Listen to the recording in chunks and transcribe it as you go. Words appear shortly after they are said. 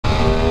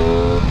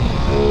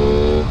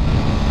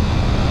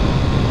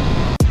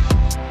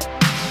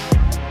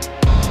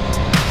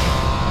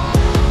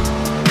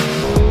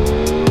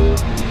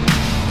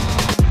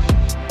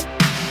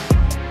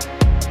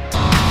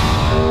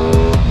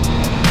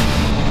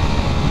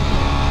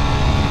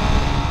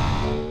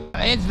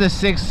it's the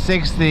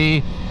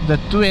 660, the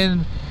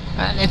twin,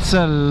 and it's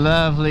a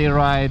lovely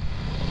ride,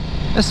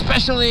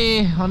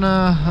 especially on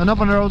an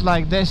open road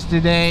like this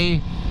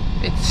today.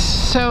 It's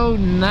so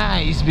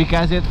nice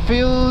because it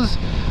feels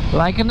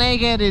like a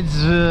naked. It's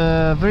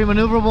very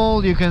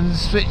maneuverable. You can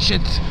switch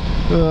it,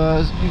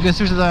 you can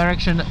switch the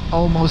direction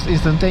almost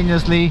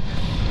instantaneously,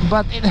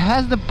 but it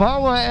has the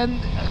power.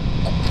 And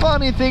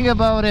funny thing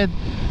about it,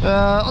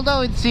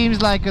 although it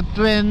seems like a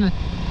twin,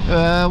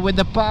 with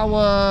the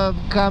power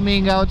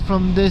coming out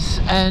from this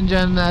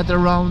engine at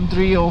around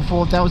 3,000 or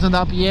 4,000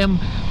 RPM,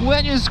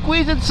 when you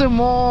squeeze it some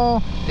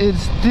more,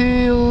 it's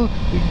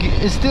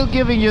still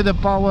giving you the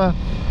power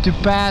to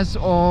pass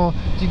or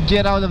to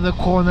get out of the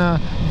corner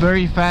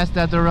very fast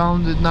at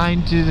around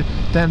 9,000 to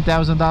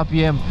 10,000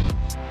 RPM.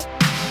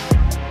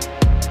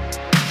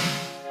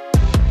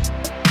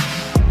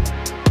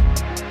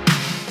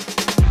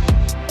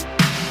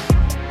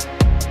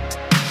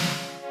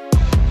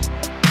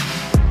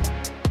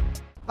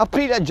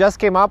 Aprilia just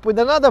came up with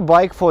another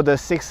bike for the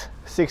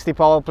 660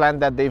 power plant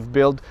that they've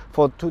built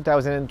for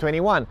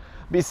 2021.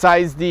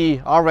 Besides the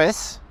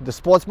RS, the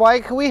sports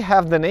bike, we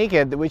have the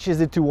naked, which is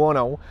the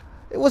Tuono.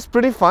 It was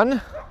pretty fun.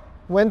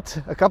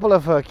 Went a couple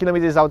of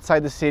kilometers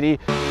outside the city,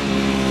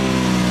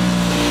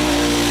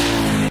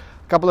 a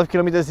couple of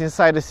kilometers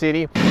inside the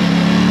city.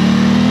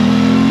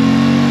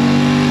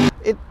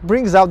 It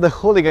brings out the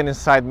hooligan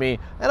inside me,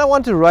 and I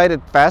want to ride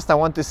it fast. I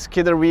want to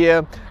skid the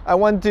rear. I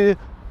want to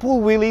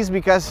pull wheelies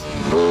because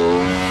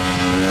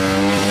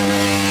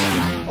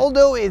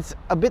although it's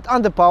a bit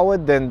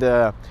underpowered than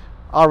the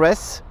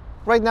RS,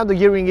 right now the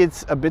gearing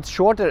is a bit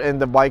shorter and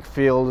the bike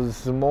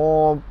feels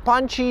more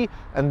punchy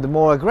and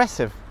more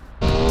aggressive.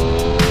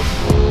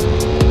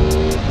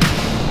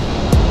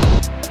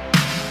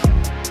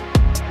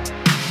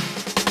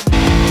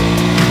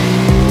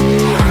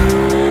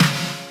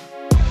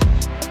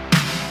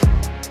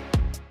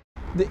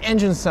 The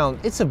engine sound,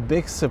 it's a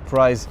big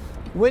surprise.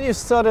 When you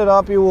start it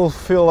up, you will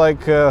feel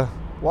like,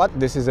 what?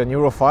 This is an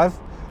Euro 5?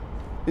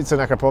 It's an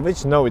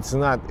Akrapovic? No, it's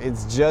not.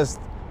 It's just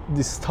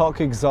the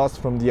stock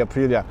exhaust from the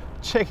Aprilia.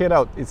 Check it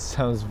out, it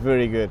sounds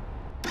very good.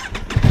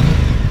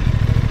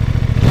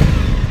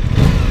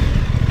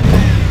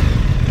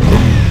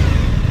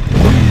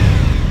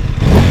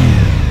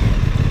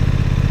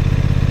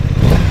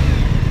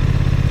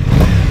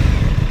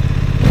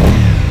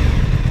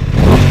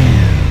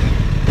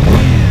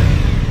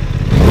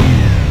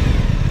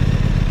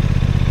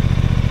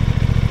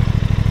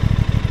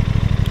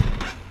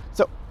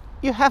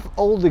 You have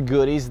all the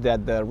goodies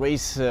that the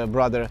race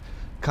brother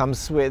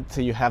comes with.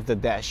 You have the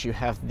dash, you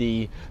have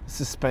the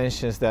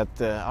suspensions that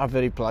are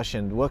very plush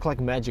and work like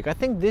magic. I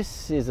think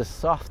this is a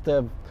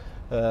softer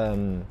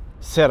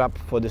setup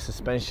for the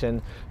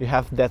suspension. You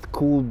have that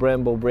cool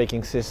Brembo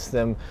braking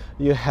system.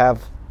 You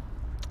have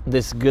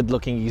this good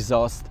looking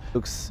exhaust.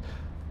 Looks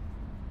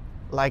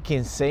like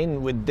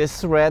insane with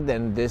this red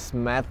and this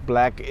matte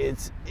black.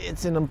 It's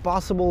an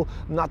impossible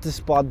not to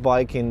spot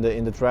bike in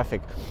the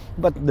traffic.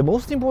 But the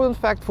most important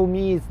fact for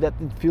me is that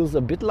it feels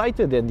a bit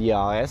lighter than the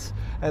RS,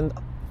 and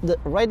the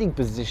riding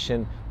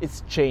position,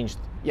 it's changed.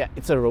 Yeah,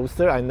 it's a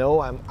roadster, I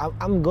know.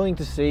 I'm going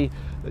to say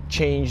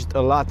changed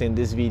a lot in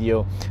this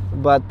video,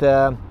 but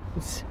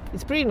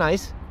it's pretty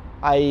nice.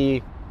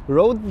 I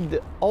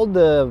rode all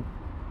the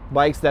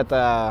bikes that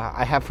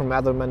I have from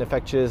other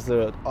manufacturers,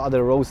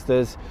 other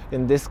roadsters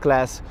in this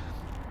class.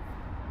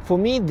 For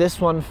me, this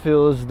one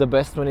feels the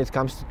best when it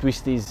comes to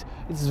twisties.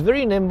 It's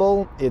very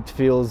nimble, it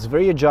feels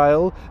very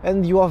agile,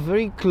 and you are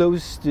very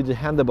close to the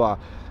handlebar.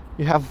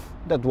 You have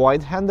that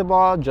wide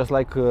handlebar, just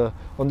like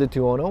on the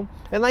Tuono.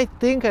 And I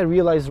think I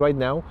realize right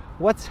now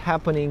what's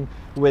happening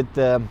with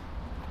the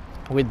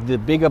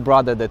bigger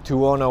brother, the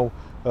Tuono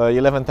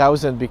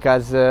 11,000,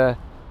 because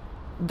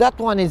that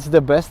one is the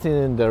best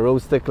in the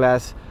roadster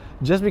class,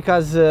 just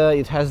because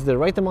it has the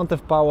right amount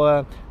of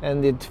power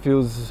and it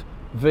feels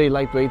very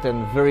lightweight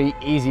and very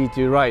easy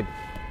to ride.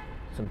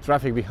 Some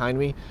traffic behind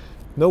me.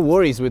 No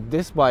worries with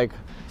this bike.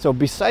 So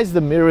besides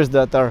the mirrors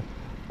that are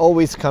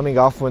always coming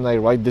off when I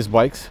ride these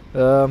bikes,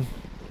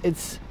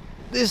 it's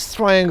this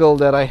triangle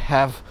that I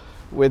have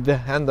with the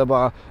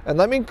handlebar,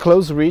 and I'm in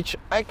close reach.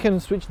 I can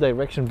switch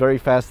direction very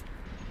fast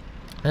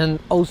and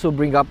also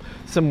bring up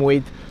some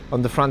weight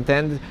on the front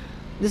end.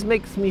 This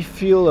makes me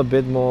feel a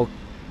bit more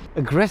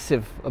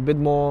aggressive, a bit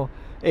more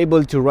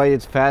able to ride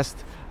it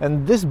fast,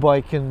 and this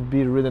bike can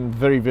be ridden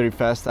very, very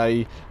fast.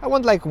 I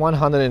went like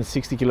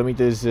 160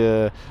 kilometers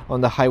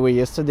on the highway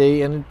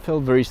yesterday, and it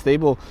felt very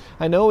stable.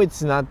 I know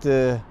it's not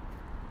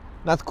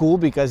cool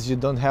because you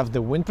don't have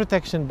the wind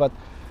protection, but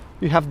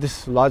you have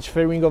this large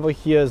fairing over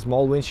here,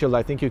 small windshield.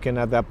 I think you can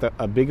adapt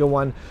a bigger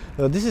one.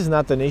 This is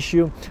not an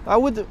issue. I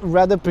would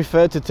rather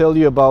prefer to tell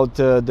you about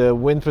the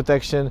wind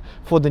protection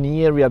for the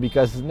knee area,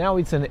 because now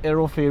it's an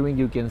aero fairing.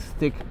 You can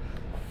stick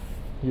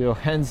your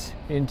hands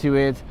into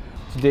it.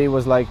 Today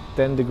was like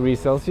 10 degrees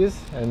Celsius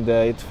and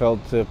it felt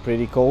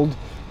pretty cold.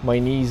 My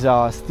knees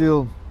are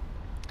still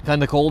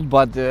kind of cold,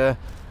 but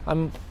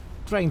I'm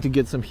trying to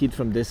get some heat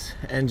from this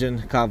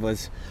engine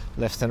covers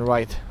left and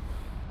right.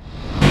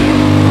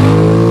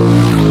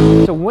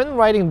 So when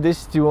riding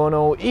this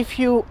Tuono, if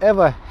you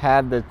ever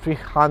had the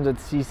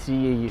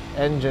 300cc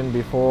engine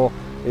before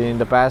in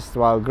the past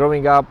while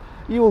growing up,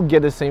 you will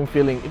get the same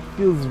feeling. It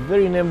feels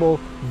very nimble,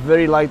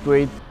 very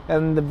lightweight,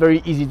 and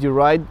very easy to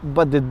ride.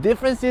 But the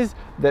difference is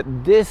that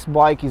this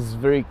bike is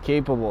very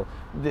capable.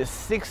 The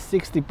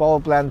 660 power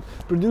plant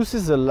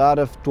produces a lot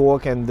of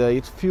torque, and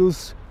it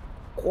feels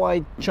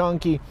quite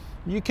chunky.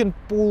 You can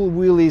pull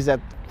wheelies at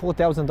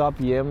 4,000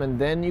 RPM, and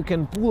then you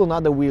can pull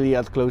another wheelie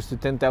at close to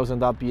 10,000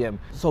 RPM.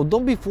 So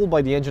don't be fooled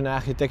by the engine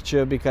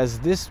architecture, because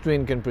this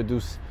twin can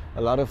produce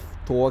a lot of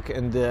torque,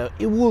 and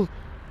it will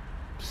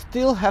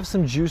still have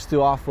some juice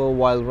to offer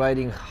while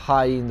riding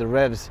high in the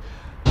revs.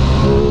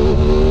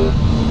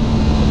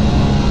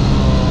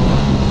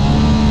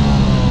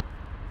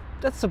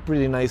 That's a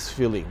pretty nice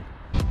feeling.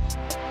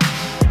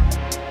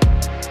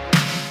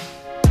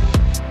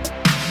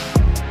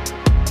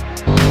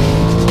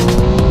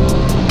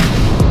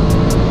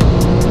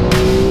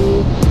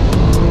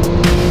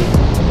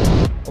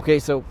 Okay,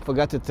 so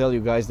forgot to tell you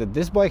guys that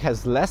this bike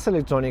has less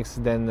electronics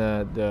than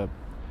the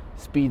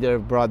Speeder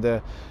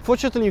brother.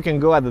 Fortunately, you can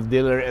go at the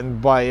dealer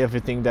and buy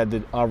everything that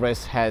the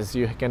RS has.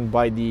 You can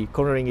buy the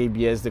cornering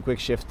ABS, the quick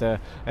shifter,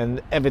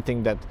 and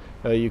everything that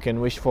you can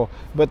wish for.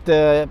 But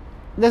there's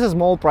a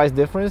small price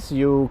difference.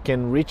 You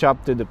can reach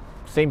up to the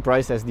same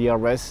price as the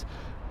RS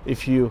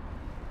if you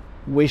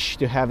wish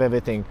to have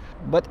everything.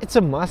 But it's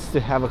a must to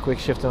have a quick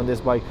shifter on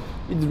this bike.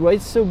 It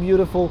rides so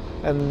beautiful,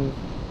 and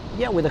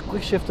yeah, with a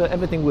quick shifter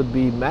everything would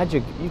be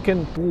magic. You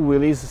can pull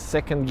wheelies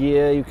second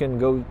gear, you can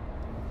go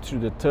to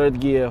the third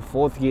gear,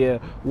 fourth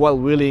gear while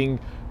wheeling.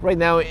 Right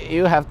now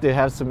you have to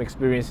have some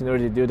experience in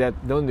order to do that.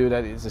 Don't do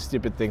that, it's a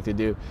stupid thing to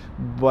do,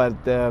 but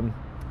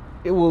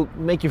it will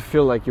make you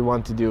feel like you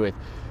want to do it.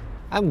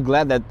 I'm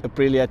glad that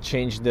Aprilia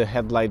changed the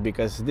headlight,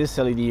 because this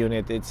LED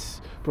unit,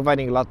 it's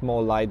providing a lot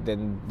more light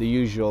than the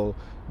usual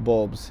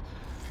bulbs.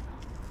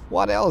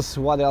 What else?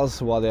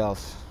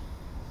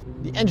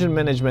 The engine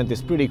management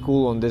is pretty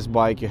cool on this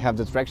bike. You have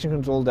the traction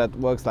control that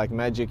works like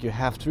magic. You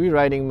have 3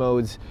 riding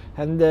modes,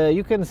 and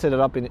you can set it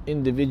up in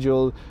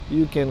individual.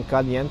 You can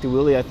cut the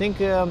anti-wheelie. I think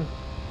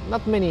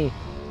not many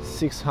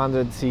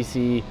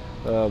 600cc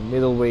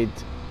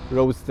middleweight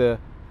roadster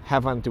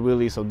have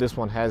anti-wheelie, so this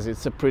one has.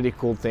 It's a pretty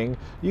cool thing.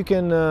 You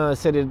can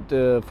set it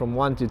from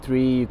 1 to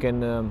 3. You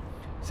can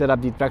set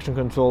up the traction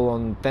control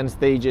on 10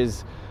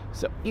 stages.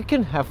 So you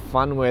can have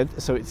fun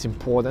with, so it's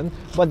important.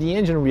 But the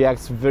engine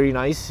reacts very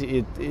nice.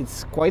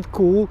 It's quite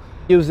cool.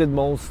 Use it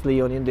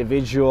mostly on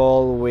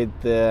individual with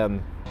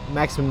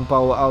maximum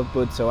power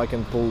output, so I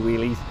can pull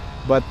wheelies.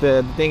 But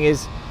the thing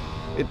is,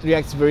 it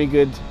reacts very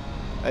good.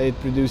 It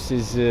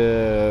produces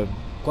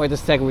quite a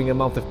staggering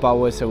amount of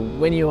power. So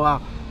when you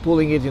are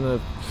pulling it in a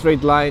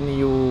straight line,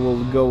 you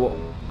will go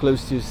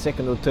close to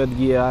second or third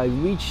gear. I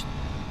reached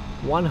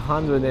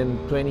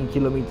 120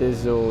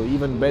 kilometers or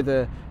even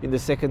better in the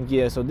second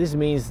gear, so this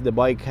means the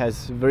bike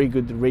has very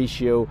good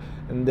ratio,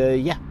 and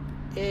yeah,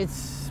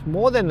 it's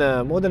more than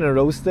a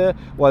roadster.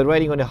 While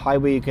riding on the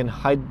highway, you can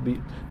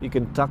you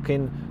can tuck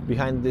in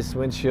behind this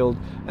windshield,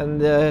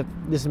 and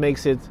this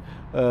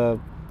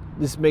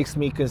makes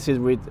me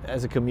consider it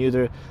as a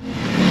commuter.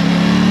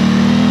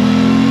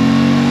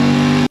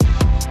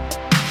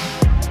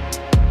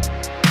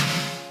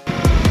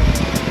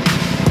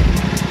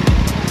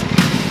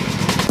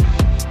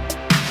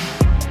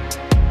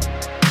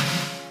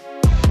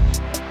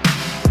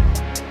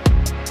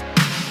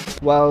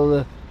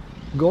 While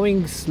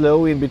going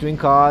slow in between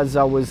cars,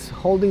 I was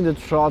holding the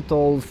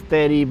throttle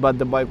steady, but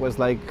the bike was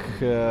like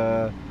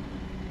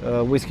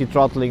whiskey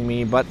throttling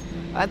me. But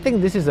I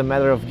think this is a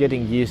matter of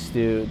getting used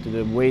to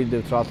the way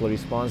the throttle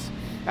responds.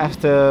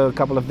 After a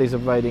couple of days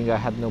of riding, I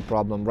had no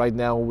problem. Right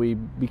now we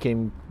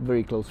became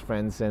very close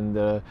friends, and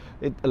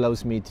it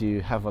allows me to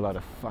have a lot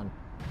of fun.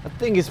 A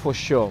thing is for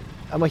sure,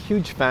 I'm a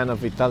huge fan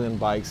of Italian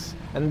bikes,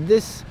 and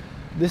this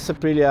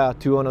Aprilia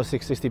Tuono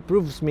 660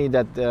 proves me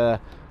that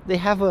they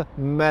have a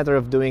matter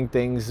of doing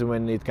things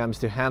when it comes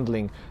to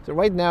handling. So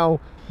right now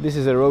this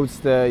is a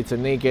roadster, it's a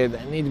naked,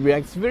 and it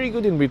reacts very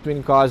good in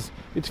between cars.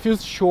 It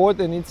feels short,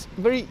 and it's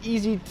very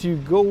easy to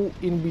go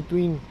in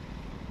between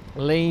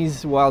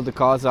lanes while the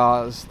cars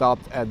are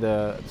stopped at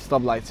the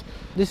stoplights.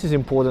 This is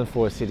important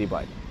for a city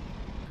bike.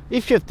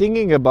 If you're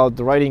thinking about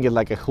riding it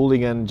like a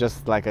hooligan,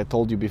 just like I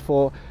told you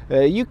before,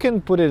 you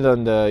can put it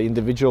on the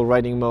individual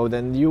riding mode,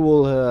 and you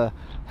will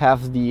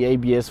have the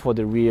ABS for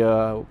the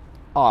rear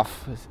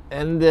off,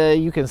 and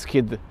you can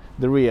skid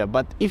the rear.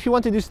 But if you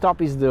want to do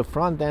stoppies, the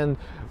front end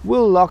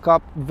will lock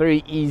up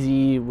very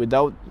easy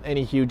without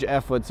any huge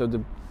effort, so the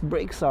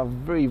brakes are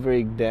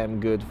very damn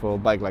good for a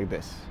bike like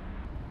this.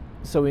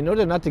 So in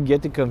order not to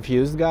get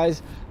confused,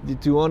 guys, the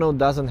Tuono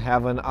doesn't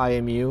have an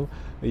IMU.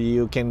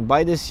 You can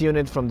buy this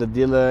unit from the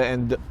dealer,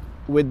 and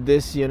with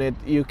this unit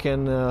you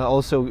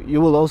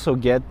will also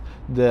get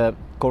the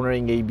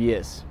cornering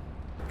ABS.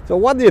 So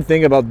what do you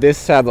think about this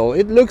saddle?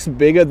 It looks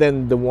bigger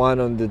than the one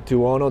on the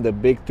Tuono, the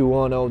big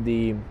Tuono,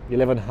 the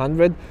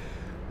 1100.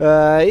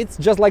 It's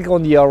just like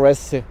on the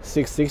RS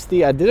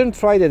 660. I didn't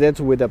try that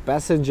with a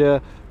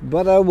passenger,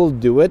 but I will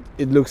do it.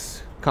 It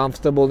looks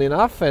comfortable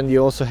enough, and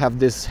you also have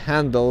these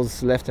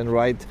handles left and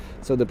right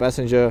so the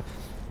passenger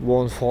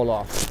won't fall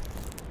off.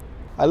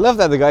 I love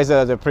that the guys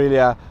at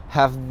Aprilia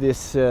have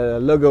this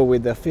logo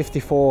with the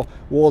 54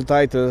 world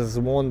titles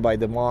won by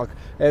the mark,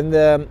 and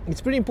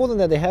it's pretty important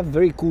that they have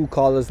very cool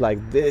colors like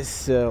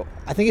this.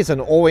 I think it's an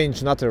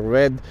orange, not a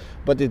red,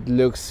 but it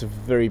looks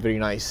very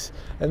nice.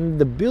 And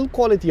the build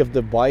quality of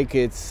the bike,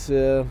 it's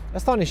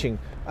astonishing.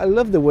 I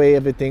love the way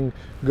everything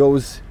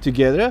goes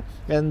together,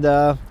 and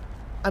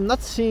I'm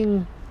not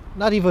seeing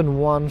not even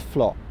one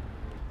flaw.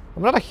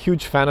 I'm not a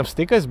huge fan of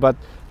stickers, but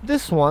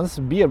this one's,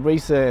 be a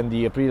racer and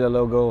the Aprilia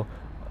logo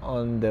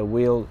on the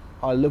wheel,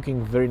 are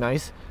looking very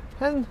nice.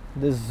 And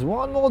there's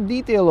one more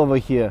detail over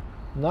here,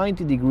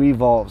 90-degree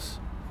valves.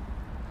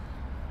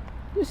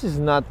 This is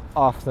not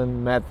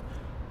often met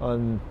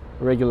on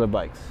regular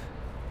bikes.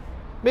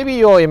 Maybe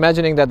you're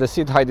imagining that the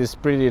seat height is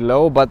pretty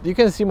low, but you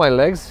can see my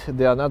legs,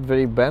 they are not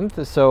very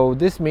bent, so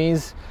this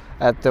means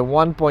at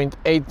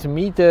 1.8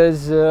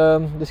 meters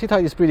the seat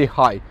height is pretty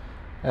high,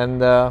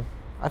 and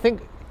I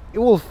think it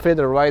will fit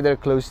a rider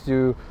close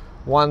to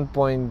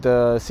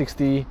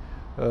 1.60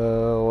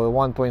 or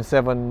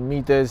 1.7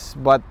 meters,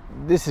 but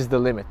this is the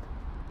limit.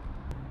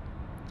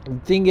 The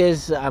thing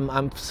is,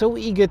 I'm so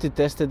eager to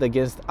test it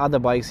against other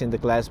bikes in the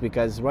class,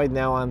 because right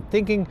now I'm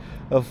thinking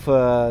of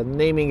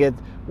naming it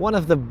one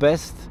of the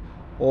best,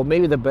 or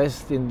maybe the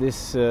best in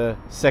this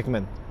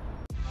segment.